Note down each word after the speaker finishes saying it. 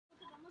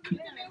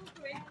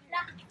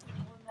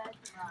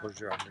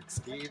Bonjour, I'm Rick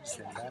Steves,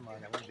 and I'm on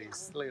one of these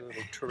silly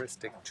little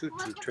touristic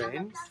choo-choo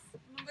trains.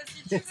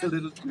 It's a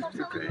little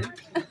choo-choo train,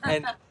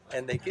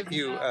 and they give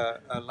you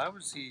a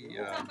lousy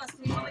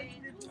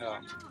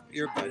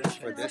earbuds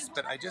for this,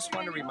 but I just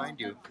want to remind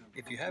you,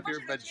 if you have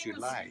earbuds you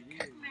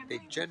like, they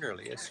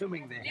generally,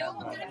 assuming they have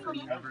a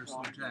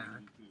universal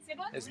jack,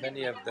 as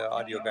many of the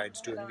audio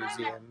guides do in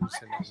museums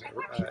and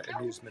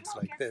amusements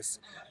like this,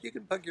 you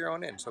can plug your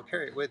own in, so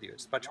carry it with you.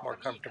 It's much more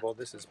comfortable.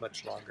 This is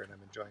much longer, and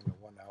I'm enjoying the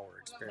 1 hour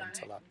experience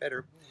a lot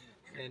better.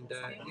 And,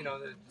 you know,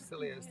 as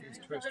silly as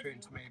these tourist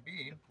trains may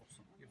be,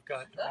 you've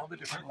got all the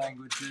different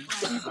languages.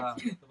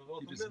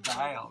 You just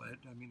dial it.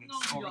 I mean,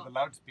 it's over the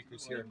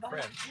loudspeakers here in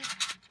French.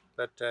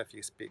 But if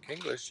you speak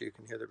English, you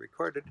can hear the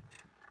recorded.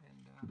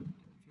 And if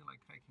you like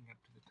hiking up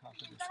to the top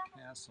of this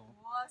castle,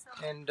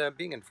 and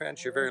being in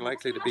France, you're very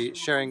likely to be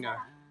sharing a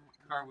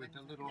car with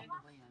a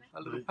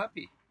little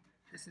puppy.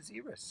 This is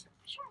Iris.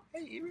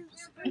 Hey,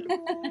 Iris.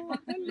 Hello.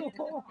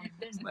 Hello.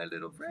 It's my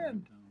little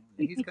friend.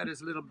 And he's got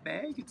his little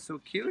bag. It's so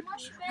cute.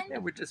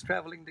 And we're just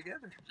traveling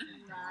together.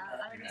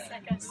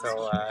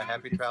 So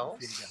happy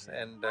travels,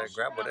 and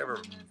grab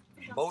whatever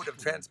mode of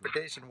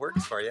transportation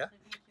works for you,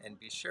 and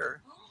be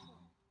sure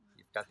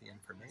you've got the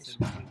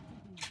information.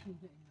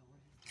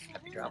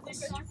 Happy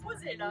travels.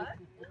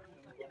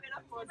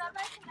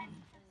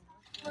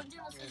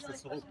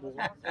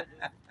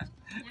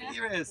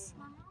 Iris,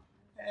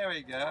 there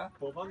we go.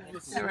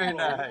 Very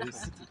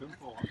nice.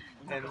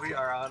 And we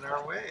are on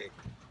our way.